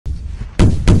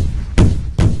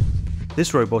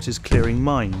This robot is clearing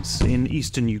mines in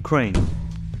eastern Ukraine.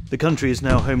 The country is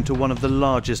now home to one of the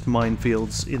largest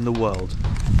minefields in the world.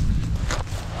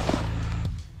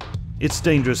 It's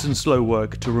dangerous and slow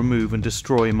work to remove and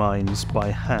destroy mines by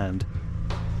hand.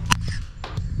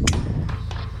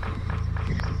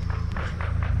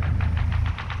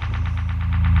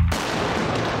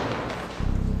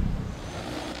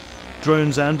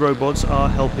 Drones and robots are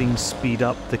helping speed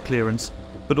up the clearance,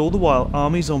 but all the while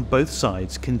armies on both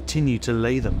sides continue to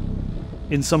lay them,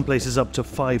 in some places up to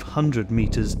 500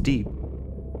 meters deep.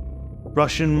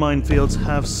 Russian minefields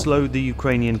have slowed the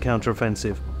Ukrainian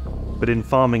counteroffensive, but in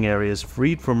farming areas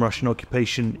freed from Russian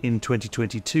occupation in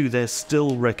 2022, they're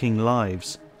still wrecking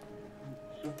lives.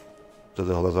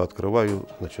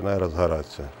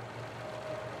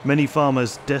 Many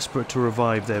farmers, desperate to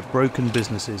revive their broken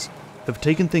businesses, have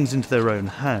taken things into their own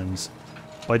hands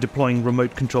by deploying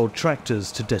remote-controlled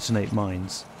tractors to detonate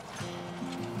mines.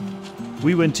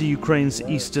 We went to Ukraine's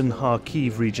eastern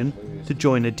Kharkiv region to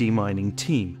join a demining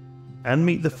team and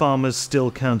meet the farmers still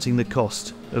counting the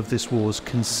cost of this war's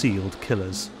concealed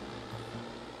killers.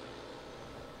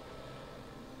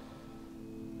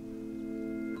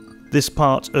 This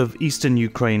part of eastern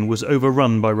Ukraine was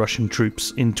overrun by Russian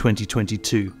troops in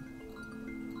 2022.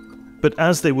 But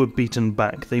as they were beaten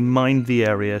back, they mined the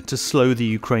area to slow the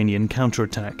Ukrainian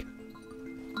counterattack.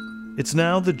 It's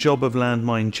now the job of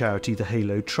landmine charity the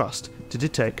Halo Trust to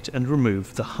detect and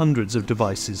remove the hundreds of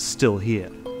devices still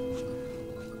here.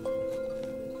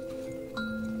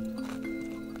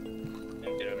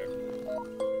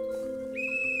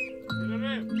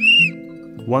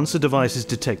 Once a device is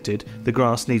detected, the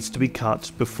grass needs to be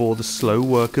cut before the slow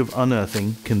work of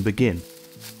unearthing can begin.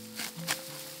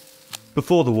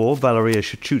 Before the war, Valeria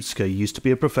Shachutska used to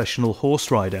be a professional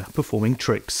horse rider performing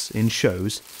tricks in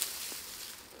shows.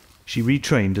 She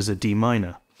retrained as a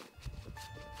deminer.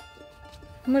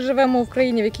 Ми живемо в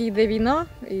країні, в якій йде війна,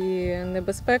 і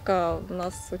небезпека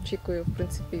нас очікує, в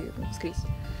принципі, скрізь.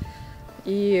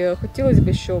 І хотілося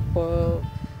б, щоб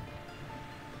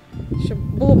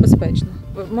було безпечно.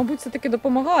 Мабуть, це таки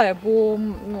допомагає, бо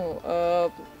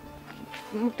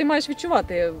ти маєш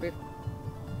відчувати.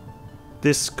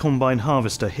 This combine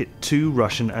harvester hit 2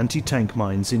 Russian anti-tank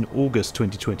mines in August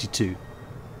 2022.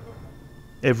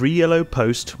 Every yellow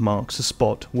post marks a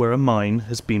spot where a mine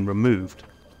has been removed.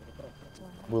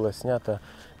 Было снято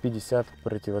 50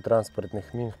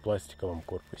 противотранспортных мин в пластиковом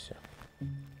корпусе.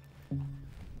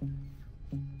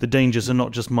 The dangers are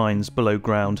not just mines below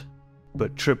ground,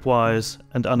 but tripwires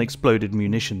and unexploded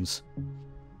munitions.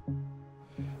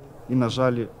 І, на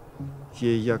жаль,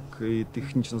 є як і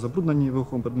технічно забруднені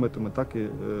вибуховими предметами, так і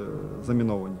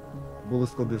заміновані. Були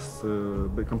склади з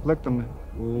боєкомплектами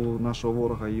у нашого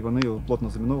ворога, і вони його плотно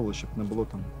заміновували, щоб не було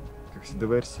там якихось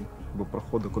диверсій або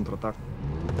проходу контратак.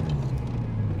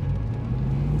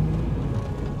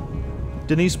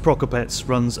 Denis Prokopets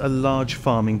runs a large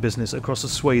farming business across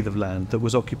a swathe of land that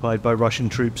was occupied by Russian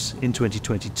troops in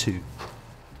 2022.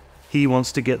 He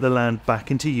wants to get the land back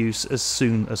into use as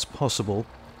soon as possible,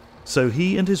 so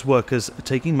he and his workers are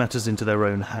taking matters into their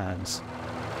own hands.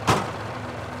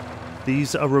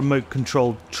 These are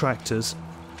remote-controlled tractors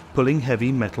pulling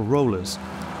heavy metal rollers.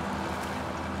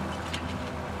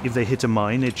 If they hit a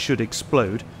mine, it should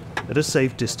explode at a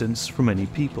safe distance from any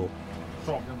people.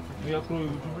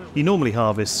 He normally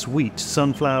harvests wheat,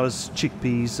 sunflowers,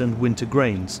 chickpeas and winter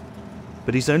grains,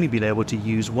 but he's only been able to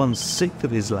use 1/6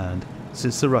 of his land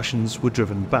since the Russians were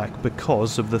driven back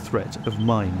because of the threat of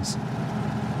mines.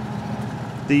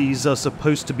 These are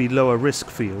supposed to be lower-risk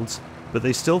fields, but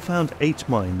they still found 8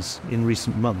 mines in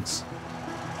recent months.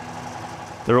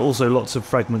 There are also lots of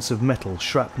fragments of metal,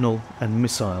 shrapnel and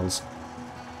missiles.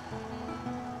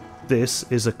 This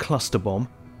is a cluster bomb,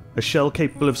 a shell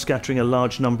capable of scattering a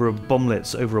large number of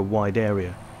bomblets over a wide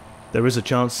area. There is a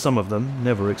chance some of them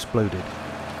never exploded.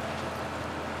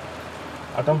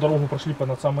 А там дорогу прошли по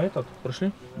над самый этот?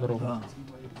 Прошли дорогу? Да.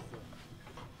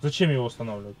 Зачем его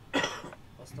останавливать?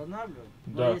 Останавливать?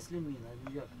 Да. Ну, если мина.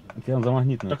 Это за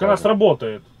магнитная. Так она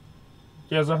сработает.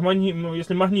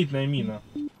 Если магнитная мина.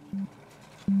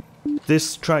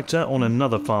 This tractor on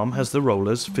another farm has the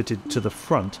rollers fitted to the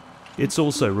front. It's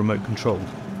also remote controlled.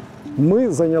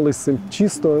 Ми зайнялися цим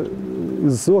чисто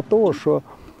з-за того, що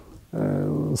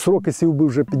сроки сівби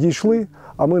вже підійшли,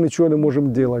 а ми нічого не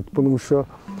можемо робити, тому що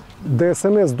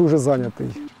ДСНС дуже зайнятий.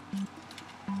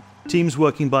 Teams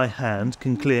working by hand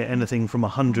can clear anything from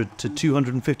 100 to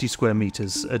 250 square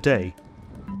meters a day.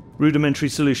 Rudimentary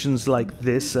solutions like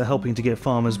this are helping to get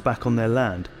farmers back on their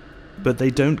land, but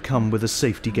they don't come with a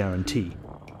safety guarantee.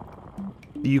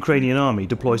 The Ukrainian army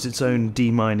deploys its own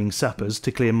demining sappers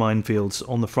to clear minefields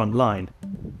on the front line,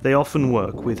 They often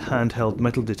work with handheld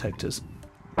metal detectors.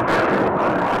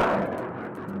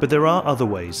 But there are other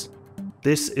ways.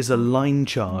 This is a line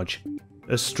charge,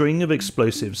 a string of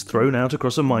explosives thrown out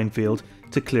across a minefield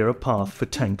to clear a path for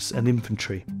tanks and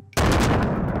infantry.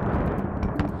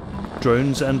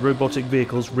 Drones and robotic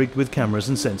vehicles rigged with cameras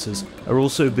and sensors are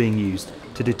also being used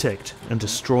to detect and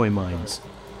destroy mines.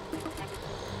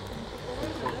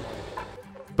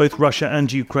 Both Russia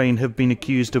and Ukraine have been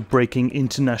accused of breaking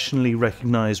internationally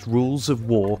recognized rules of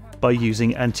war by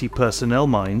using anti-personnel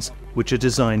mines, which are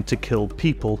designed to kill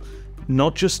people,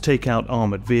 not just take out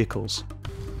armored vehicles.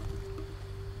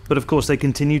 But of course they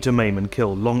continue to maim and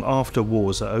kill long after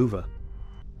wars are over.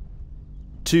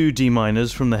 2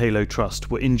 deminers from the Halo Trust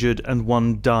were injured and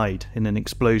 1 died in an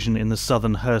explosion in the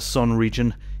southern Kherson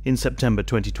region in September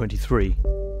 2023.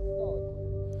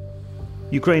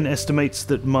 Ukraine estimates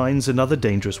that mines and other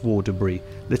dangerous war debris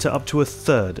litter up to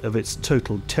 1/3 of its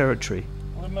total territory.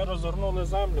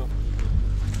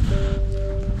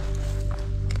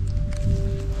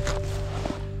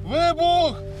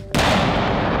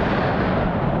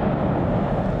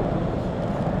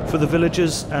 For the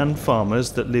villagers and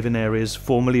farmers that live in areas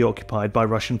formerly occupied by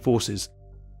Russian forces,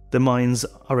 the mines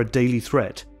are a daily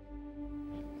threat.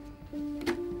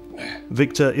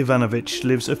 Viktor Ivanovich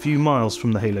lives a few miles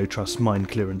from the Halo Trust mine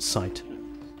clearance site.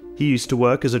 He used to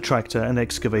work as a tractor and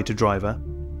excavator driver.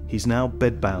 He's now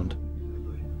bedbound.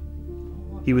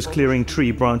 He was clearing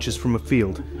tree branches from a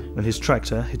field when his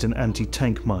tractor hit an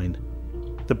anti-tank mine.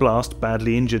 The blast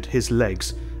badly injured his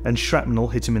legs and shrapnel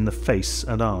hit him in the face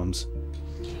and arms.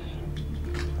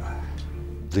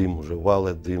 Дим уже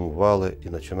вали і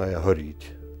починає горіти.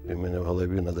 І в мене в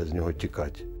голові треба з нього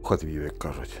тікати. Хотвів, як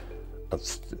кажуть,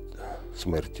 від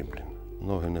смерті, блін.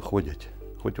 Ноги не ходять.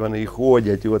 Хоч вони і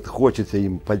ходять, і от хочеться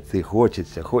їм пойти,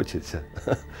 хочеться.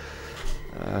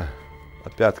 А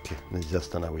п'ятки не можна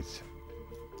остановитися.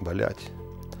 Болять.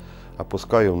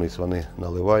 Опускаю вниз, вони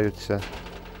наливаються.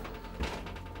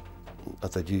 А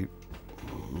тоді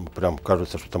прям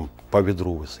кажеться, що там по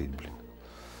відру висить, блін.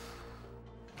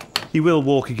 He will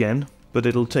walk again, but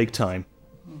it'll take time.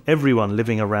 Everyone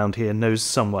living around here knows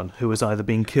someone who has either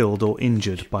been killed or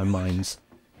injured by mines.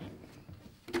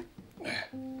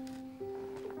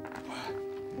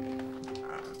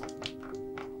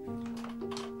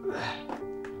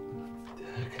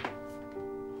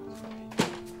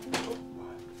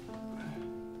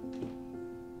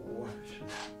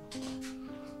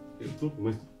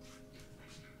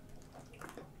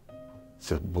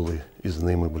 Це були із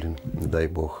ними, блін, не дай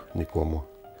Бог нікому.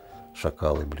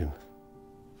 Шакали, блін.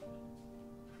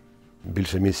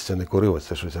 Більше місяця не курив, а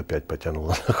це щось опять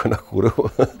потягнуло на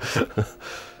куриво.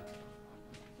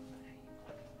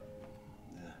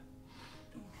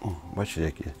 Бачите,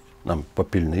 які нам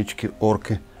попільнички,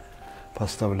 орки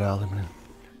поставляли, блін.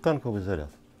 Танковий заряд.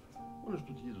 Вони ж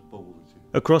тут їдуть по вулиці.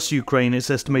 Across Ukraine, it's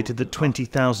estimated that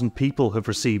 20,000 people have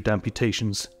received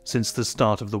amputations since the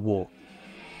start of the war.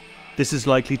 This is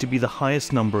likely to be the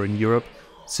highest number in Europe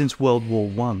since World War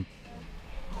I.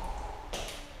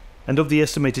 And of the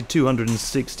estimated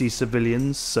 260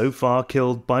 civilians so far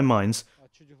killed by mines,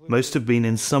 most have been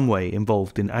in some way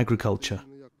involved in agriculture.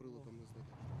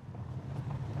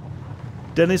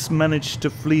 Denis managed to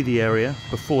flee the area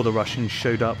before the Russians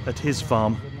showed up at his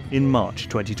farm in March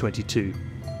 2022.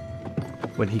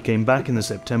 When he came back in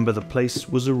September, the place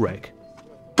was a wreck.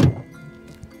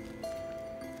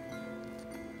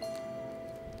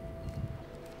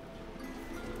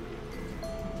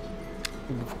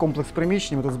 В комплекс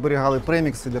приміщень ми тут зберігали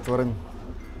премікси для тварин.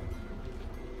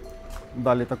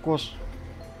 Далі також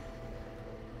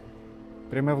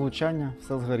пряме влучання,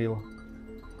 все згоріло.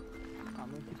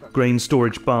 Grain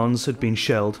storage barns had been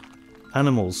shelled,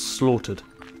 animals slaughtered.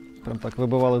 Прям так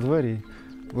вибивали двері,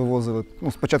 вивозили,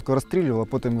 спочатку розстрілювали,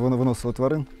 а потім виносили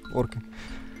тварин, орки.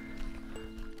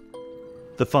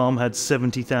 The farm had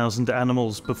 70,000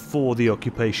 animals before the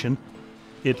occupation.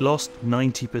 It lost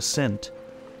 90%.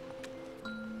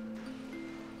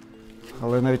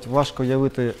 Але навіть важко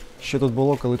уявити, що тут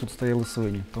було, коли тут стояли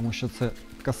свині. Тому що це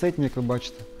касетні, як ви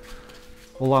бачите.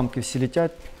 Уламки всі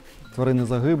літять, тварини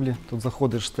загиблі. Тут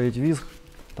заходиш, стоїть візг,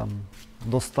 там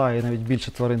до 100 і навіть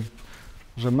більше тварин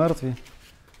вже мертві.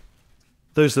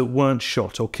 Those that weren't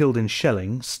shot or killed in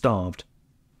shelling starved.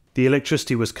 The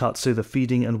electricity was cut, so the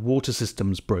feeding and water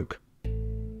systems broke.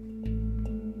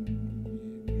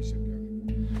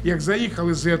 Як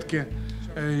заїхали зетки,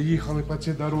 їхали по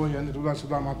цій дорозі, вони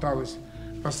туди-сюди мотались,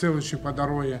 по селищу, по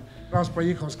дорозі. Раз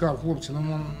поїхав, сказав, хлопці,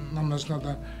 нам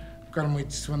треба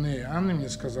кормити свиней. А вони мені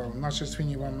сказали, наші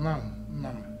свині нам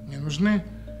не нужны,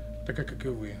 так як і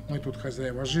ви. Ми тут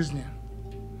хазяїва життя.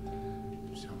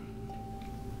 Все.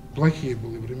 Плохие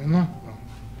були времена.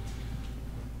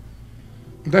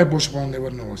 Дай Бог, щоб вона не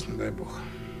вернулась, не дай Бог.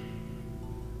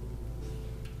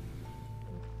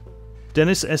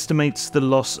 Dennis estimates the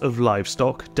loss of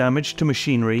livestock, damage to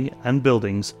machinery and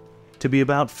buildings to be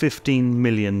about $15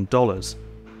 million.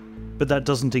 But that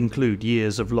doesn't include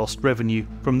years of lost revenue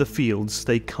from the fields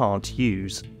they can't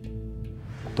use.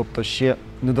 Тобто ще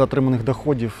недоотриманих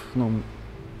доходів,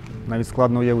 навіть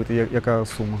складно уявити, яка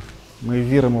сума. Ми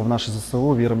віримо в наше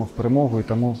ЗСУ, віримо в перемогу і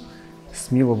тому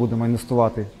сміло будемо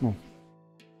інвестувати.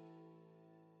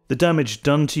 The damage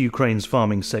done to Ukraine's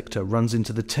farming sector runs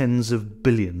into the tens of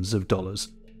billions of dollars,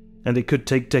 and it could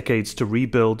take decades to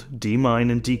rebuild, demine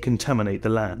and decontaminate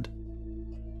the land.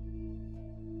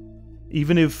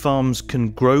 Even if farms can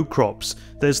grow crops,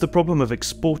 there's the problem of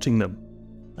exporting them,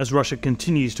 as Russia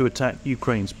continues to attack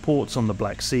Ukraine's ports on the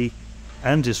Black Sea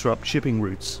and disrupt shipping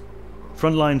routes.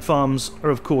 Frontline farms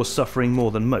are of course suffering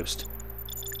more than most.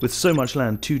 With so much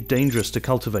land too dangerous to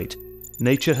cultivate,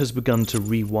 nature has begun to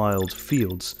rewild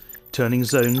fields, turning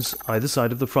zones either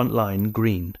side of the front line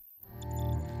green.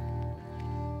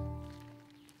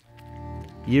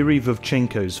 Yuri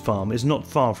Vovchenko's farm is not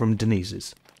far from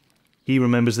Denis's. He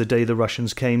remembers the day the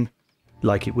Russians came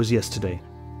like it was yesterday.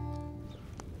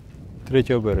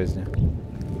 3 березня.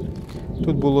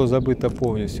 Тут було забито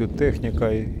повністю техніка,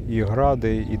 і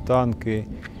гради, і танки,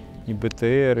 і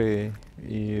БТРи,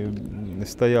 і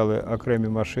стояли окремі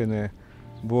машини,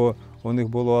 бо у них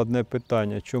було одне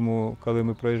питання, чому, коли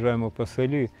ми проїжджаємо по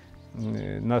селі,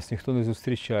 нас ніхто не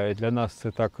зустрічає. Для нас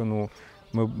це так,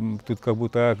 ми тут як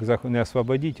будто як не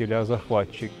освободитель, а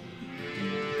захватчик.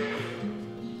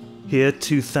 Here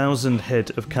 2,000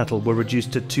 head of cattle were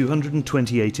reduced to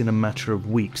 228 in a matter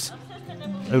of weeks.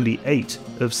 Only 8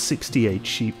 of 68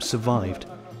 sheep survived.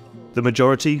 The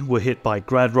majority were hit by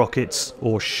Grad rockets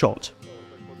or shot.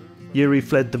 Yuri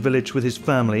fled the village with his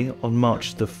family on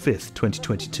March the 5th,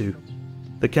 2022.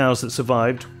 The cows that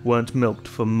survived weren't milked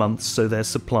for months, so their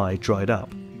supply dried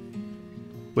up.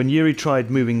 When Yuri tried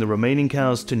moving the remaining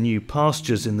cows to new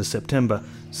pastures in September,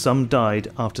 some died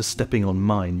after stepping on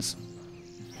mines.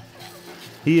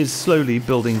 He is slowly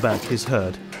building back his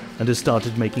herd and has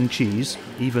started making cheese,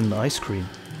 even ice cream.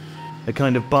 A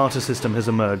kind of barter system has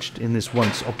emerged in this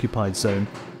once occupied zone.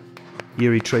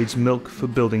 Yuri trades milk for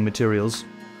building materials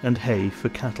and hay for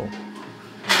cattle.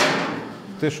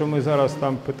 Те, що ми зараз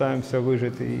там намагаємося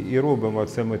вижити і робимо,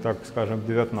 це ми, так скажемо, в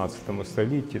 19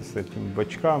 столітті, з цими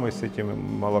бачками, з цими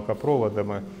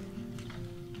молокопроводами.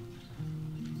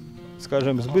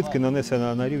 Скажімо, збитки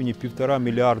нанесені на рівні 1,5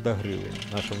 мільярда гривень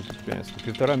нашому підприємству.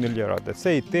 1,5 мільярда.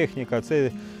 Це і техніка,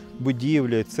 це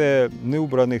будівлі, це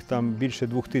неубраних там більше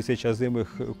 2000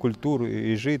 озимих культур,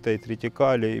 і жита, і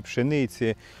тритикалі, і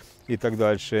пшениці, і так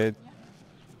далі.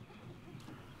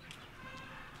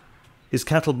 His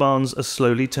cattle barns are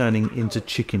slowly turning into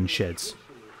chicken sheds.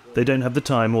 They don't have the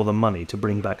time or the money to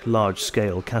bring back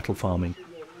large-scale cattle farming.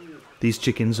 These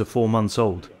chickens are 4 months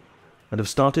old and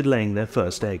have started laying their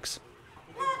first eggs.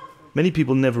 Many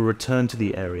people never return to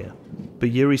the area,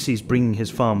 but Yuri sees bringing his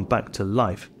farm back to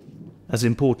life as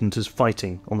important as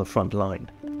fighting on the front line.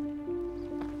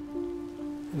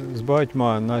 З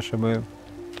багатьма нашими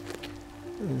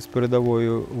з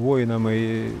передовою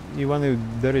воїнами, і вони,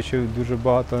 до речі, дуже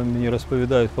багато мені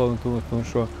розповідають, тому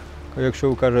що якщо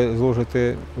ви, каже,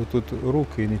 зложите тут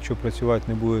руки і нічого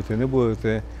працювати не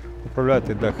будете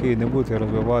управляти дахи, не будете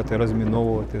розвивати,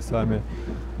 розміновувати самі,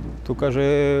 то,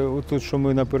 каже, тут, що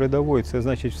ми на передовій, це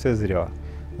значить все зря.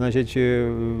 Значить,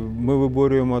 ми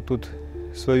виборюємо тут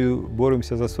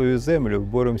боремося за свою землю,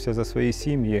 боремося за свої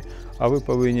сім'ї, а ви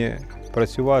повинні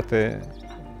працювати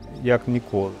як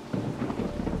ніколи.